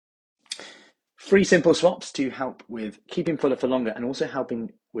Three simple swaps to help with keeping fuller for longer and also helping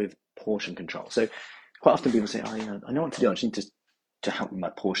with portion control. So quite often people say, oh, I know what to do. I just need to help with my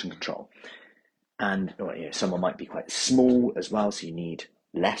portion control. And someone might be quite small as well, so you need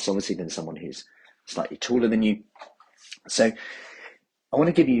less, obviously, than someone who's slightly taller than you. So I want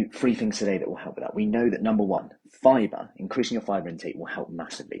to give you three things today that will help with that. We know that number one, fiber, increasing your fiber intake will help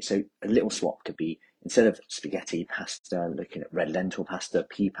massively. So a little swap could be, instead of spaghetti, pasta, looking at red lentil pasta,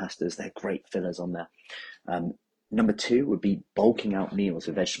 pea pastas, they're great fillers on there. Number two would be bulking out meals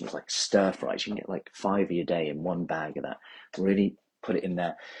with vegetables like stir fries. You can get like 5 a day in one bag of that. Really put it in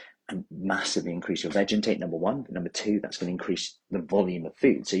there and massively increase your veg intake, number one. Number two, that's going to increase the volume of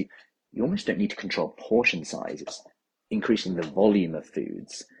food. So you almost don't need to control portion size. It's increasing the volume of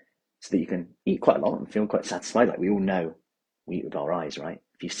foods so that you can eat quite a lot and feel quite satisfied. Like we all know, we eat with our eyes, right?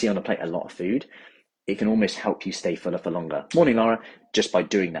 If you see on a plate a lot of food, it can almost help you stay fuller for longer. Morning, Laura, just by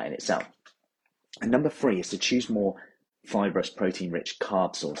doing that in itself. And number three is to choose more fibrous, protein-rich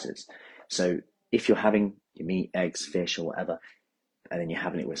carb sources. So if you're having your meat, eggs, fish, or whatever, and then you're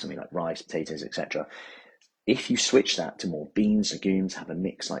having it with something like rice, potatoes, etc., if you switch that to more beans, legumes, have a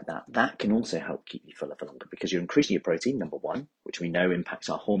mix like that, that can also help keep you fuller for longer because you're increasing your protein, number one, which we know impacts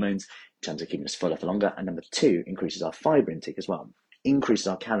our hormones in terms of keeping us fuller for longer, and number two, increases our fiber intake as well, increases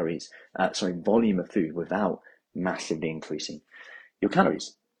our volume of food without massively increasing your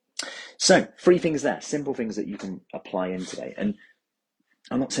calories. So, three things there, simple things that you can apply in today. And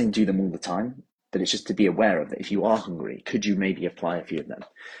I'm not saying do them all the time, but it's just to be aware of that. If you are hungry, could you maybe apply a few of them?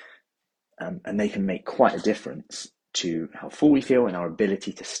 And they can make quite a difference to how full we feel and our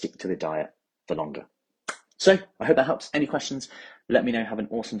ability to stick to the diet for longer. So I hope that helps. Any questions, let me know. Have an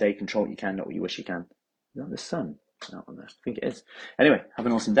awesome day. Control what you can, not what you wish you can. Is that the sun out on there? I think it is. Anyway, have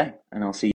an awesome day, and I'll see you.